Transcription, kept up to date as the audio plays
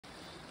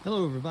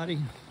Hello everybody.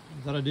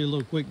 I thought I'd do a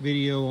little quick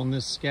video on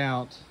this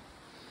Scout.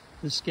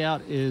 This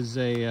Scout is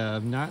a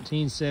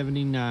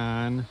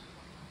 1979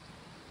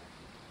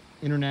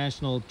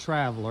 International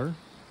Traveler.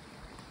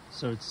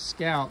 So it's a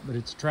Scout, but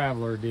it's a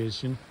Traveler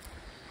edition.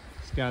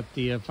 It's got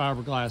the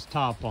fiberglass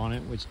top on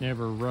it, which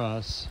never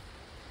rusts.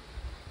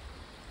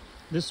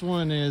 This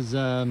one is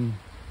got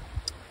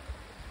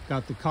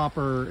the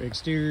copper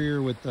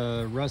exterior with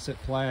the russet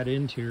flat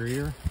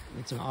interior.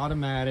 It's an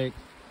automatic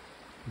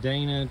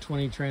Dana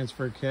 20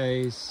 transfer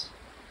case.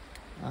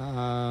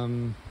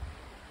 Of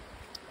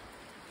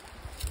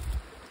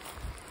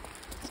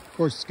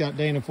course, it's got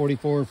Dana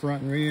 44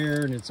 front and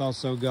rear, and it's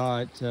also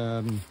got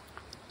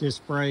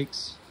disc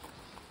brakes.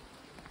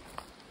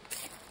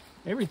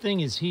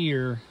 Everything is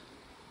here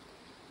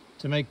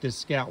to make this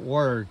Scout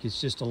work. It's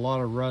just a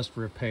lot of rust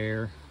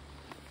repair.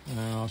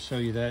 I'll show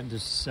you that in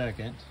just a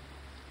second.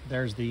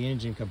 There's the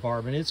engine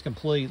compartment. It's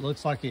complete.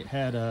 Looks like it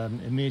had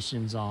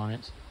emissions on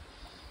it.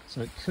 So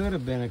it could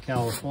have been a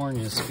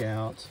California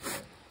Scout.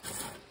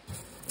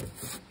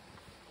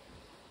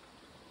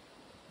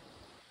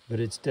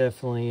 But it's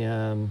definitely,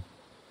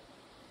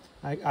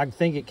 I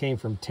think it came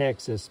from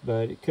Texas,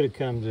 but it could have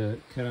come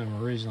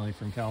originally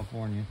from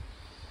California.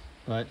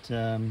 But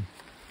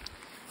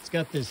it's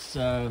got this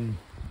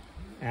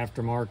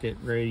aftermarket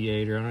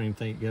radiator. I don't even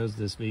think it goes to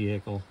this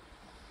vehicle.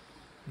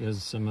 It goes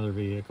to some other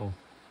vehicle.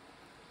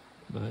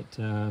 But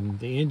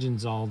the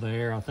engine's all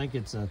there. I think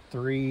it's a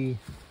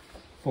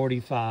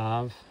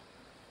 345.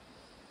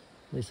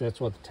 At least that's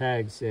what the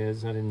tag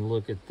says. I didn't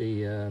look at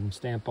the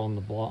stamp on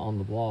the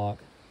block.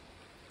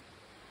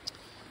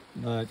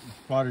 But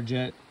water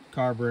jet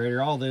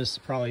carburetor, all this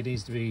probably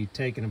needs to be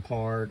taken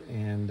apart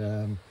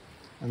and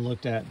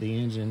looked at. The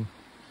engine,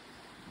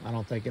 I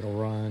don't think it'll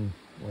run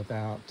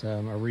without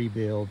a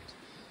rebuild.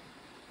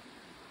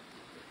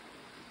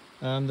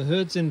 The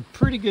hood's in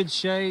pretty good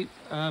shape.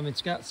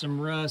 It's got some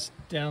rust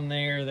down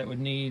there that would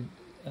need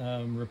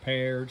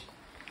repaired.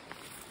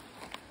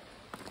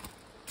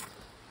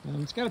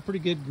 It's got a pretty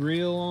good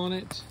grille on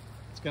it.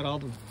 It's got all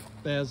the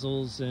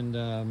bezels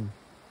and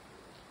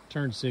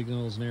turn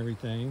signals and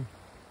everything.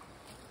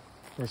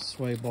 Of course, the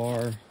sway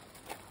bar.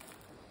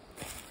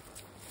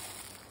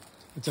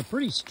 It's a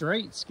pretty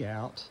straight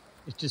Scout.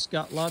 It's just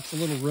got lots of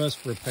little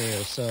rust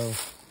repair. So,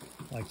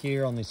 like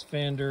here on this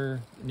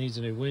fender, it needs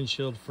a new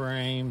windshield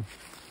frame.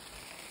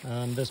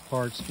 This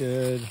part's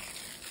good.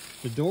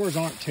 The doors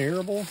aren't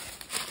terrible.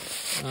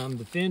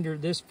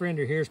 This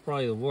fender here is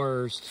probably the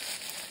worst.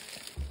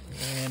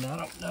 And I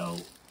don't know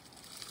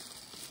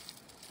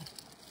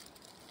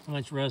how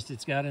much rust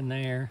it's got in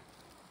there.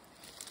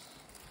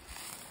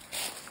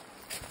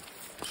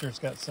 I'm sure it's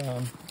got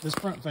some. This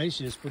front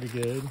fascia is pretty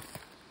good.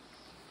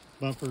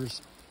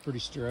 Bumper's pretty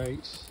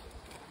straight.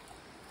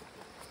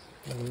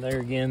 And there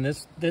again,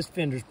 this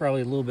fender's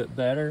probably a little bit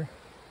better.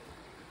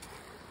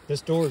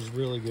 This door is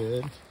really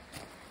good.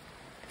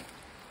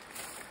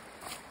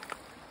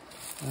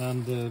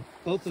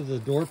 Both of the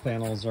door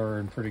panels are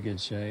in pretty good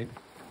shape.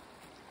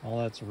 All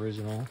that's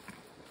original.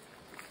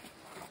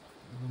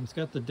 It's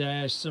got the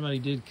dash. Somebody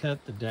did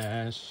cut the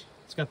dash.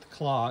 It's got the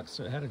clock,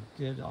 so it had a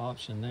good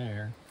option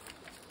there.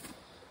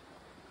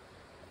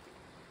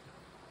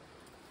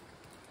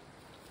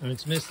 And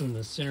it's missing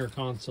the center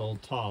console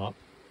top.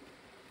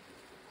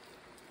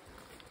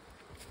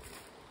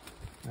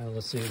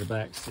 Let's see the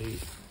back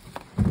seat.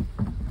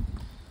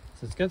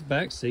 So it's got the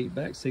back seat.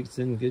 Back seat's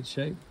in good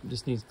shape. It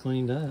just needs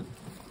cleaned up.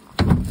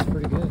 It's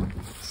pretty good.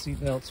 Seat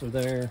belts are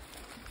there.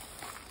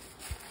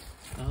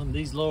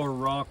 These lower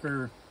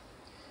rocker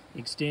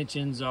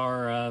extensions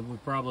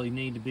would probably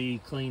need to be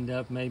cleaned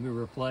up, maybe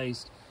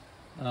replaced.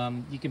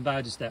 You can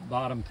buy just that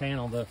bottom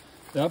panel. The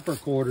upper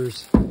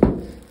quarters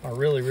are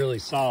really, really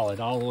solid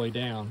all the way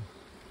down.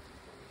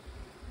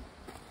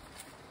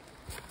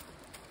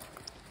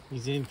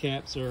 These end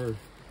caps are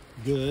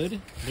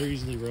good. They're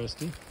usually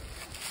rusty.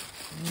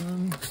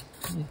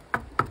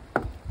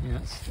 Yeah,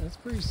 that's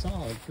pretty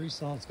solid. Pretty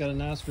solid. It's got a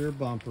nice rear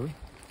bumper.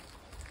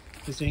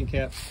 This end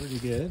cap's pretty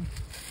good.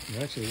 It's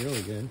actually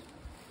really good.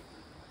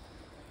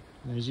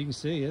 And as you can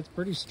see, it's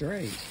pretty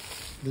straight.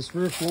 This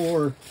rear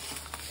floor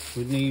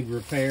would need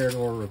repaired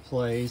or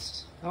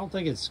replaced. I don't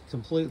think it's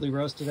completely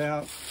rusted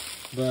out,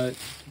 but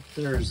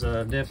there's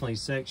definitely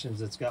sections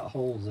that's got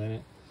holes in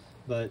it.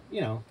 But,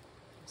 you know,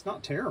 it's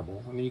not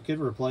terrible. I mean, you could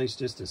replace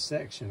just a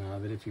section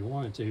of it if you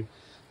wanted to.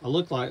 I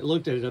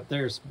looked at it up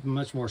there. It's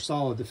much more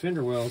solid. The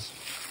fender wells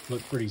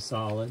look pretty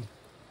solid.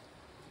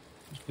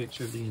 Just a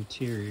picture of the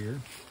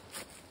interior.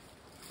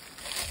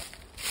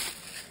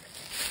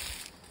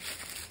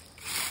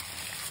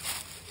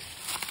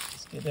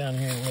 Let's get down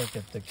here and look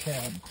at the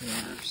cab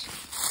corners.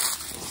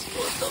 See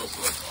what those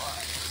look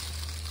like.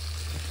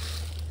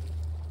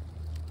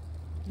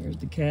 There's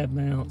the cab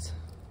mounts.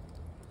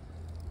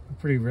 They're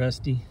pretty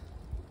rusty.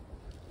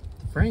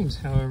 The frames,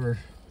 however,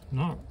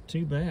 not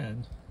too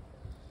bad.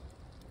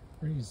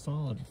 Pretty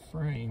solid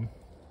frame.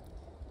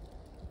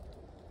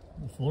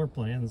 The floor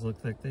plans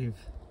look like they've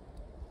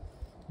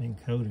been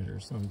coated or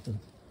something.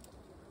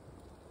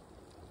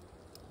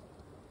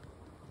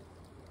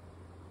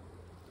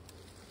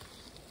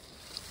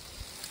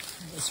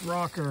 This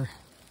rocker,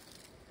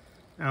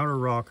 outer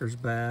rocker's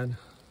bad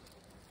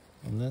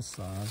on this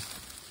side.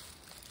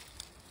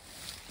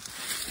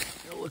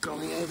 Go look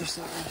on the other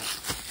side.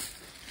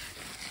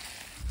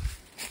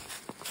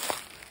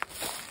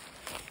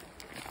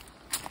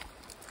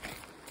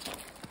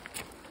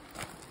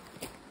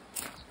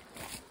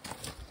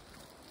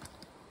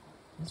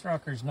 This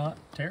rocker's not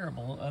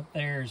terrible. Up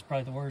there is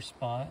probably the worst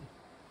spot.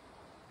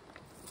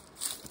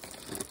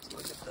 Let's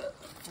look at the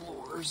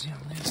floors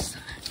on this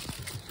side.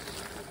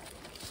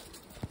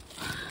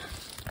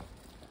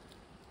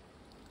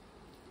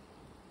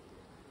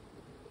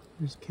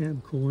 There's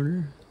cab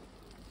corner.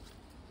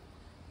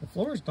 The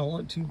floors don't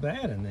look too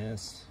bad in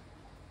this.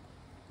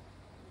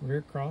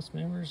 Rear cross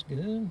member's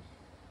good.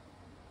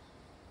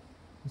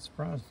 I'm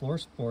surprised floor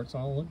supports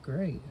all look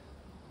great.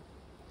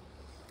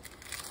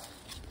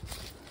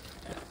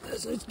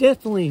 It's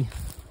definitely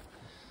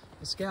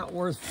a Scout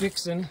worth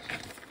fixing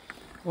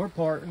or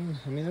parting.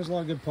 I mean, there's a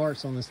lot of good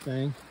parts on this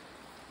thing.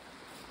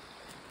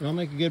 But I'll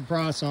make a good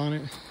price on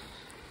it.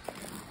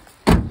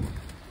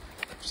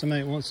 If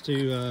somebody wants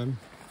to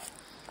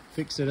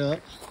fix it up.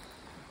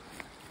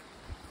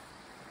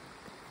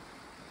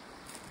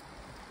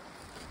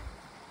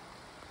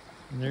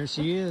 And there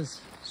she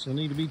is. She'll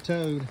need to be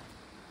towed.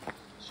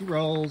 She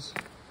rolls.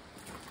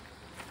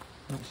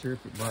 Not sure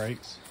if it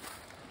breaks.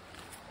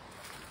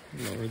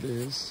 Lower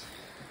this.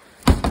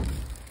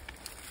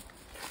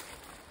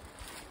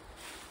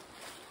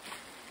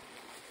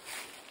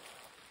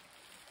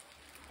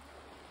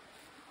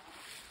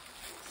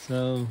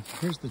 So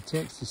here's the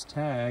Texas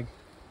tag.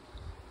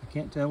 I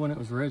can't tell when it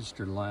was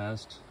registered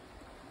last.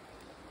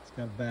 It's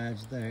got a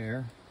badge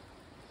there.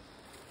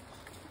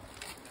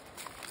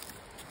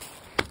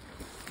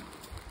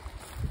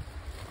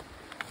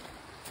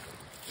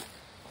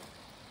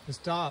 This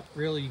top,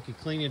 really, you could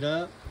clean it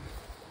up,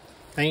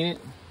 paint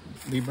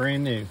it, be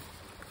brand new.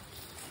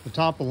 The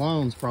top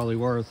alone is probably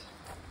worth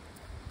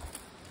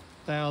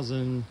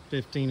 $1,000,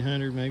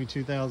 $1,500, maybe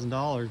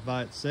 $2,000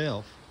 by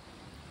itself.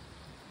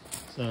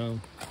 So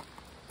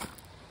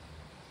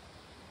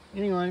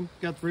anyway,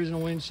 got the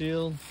original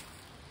windshield.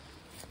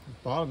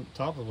 The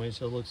top of the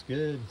windshield looks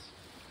good.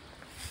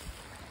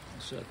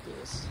 I'll shut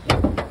this.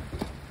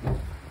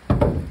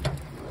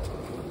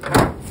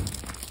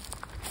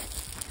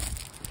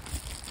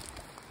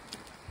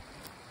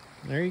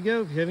 There you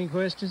go. If you have any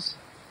questions,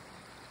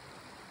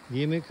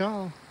 give me a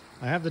call.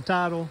 I have the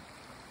title.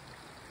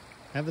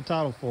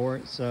 For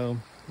it, so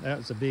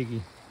that's a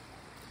biggie.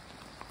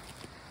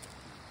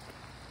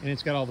 And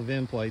it's got all the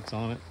VIN plates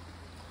on it.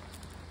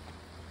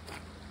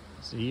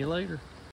 See you later.